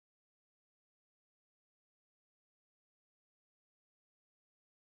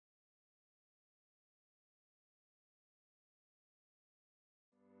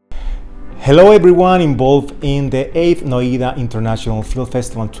Hello everyone involved in the 8th Noida International Film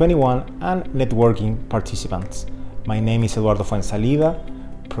Festival 21 and networking participants. My name is Eduardo Fuenzalida,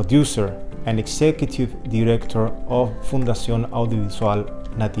 producer and executive director of Fundación Audiovisual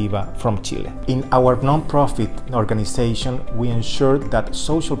Nativa from Chile. In our non-profit organization, we ensure that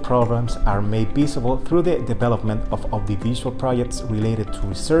social problems are made visible through the development of audiovisual projects related to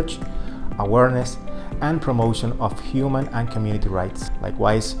research, awareness, and promotion of human and community rights.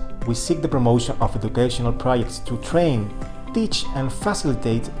 Likewise, we seek the promotion of educational projects to train, teach, and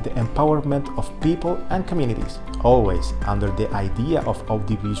facilitate the empowerment of people and communities, always under the idea of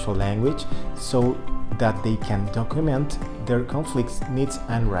audiovisual language so that they can document their conflicts, needs,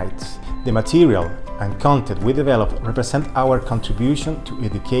 and rights. The material and content we develop represent our contribution to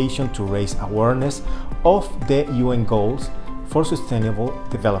education to raise awareness of the UN goals for sustainable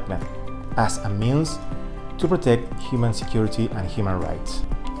development as a means to protect human security and human rights.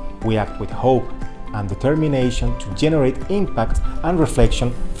 We act with hope and determination to generate impact and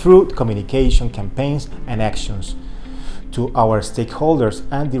reflection through communication campaigns and actions to our stakeholders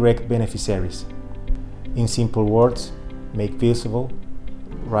and direct beneficiaries. In simple words, make visible,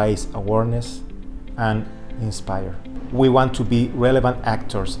 raise awareness, and inspire. We want to be relevant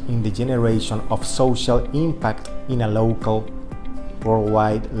actors in the generation of social impact in a local,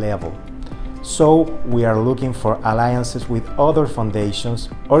 worldwide level. So we are looking for alliances with other foundations,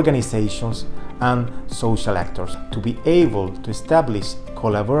 organizations, and social actors to be able to establish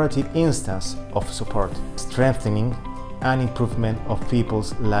collaborative instance of support, strengthening and improvement of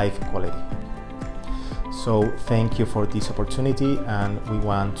people's life quality. So thank you for this opportunity, and we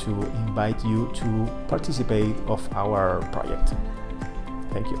want to invite you to participate of our project.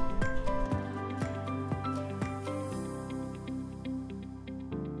 Thank you.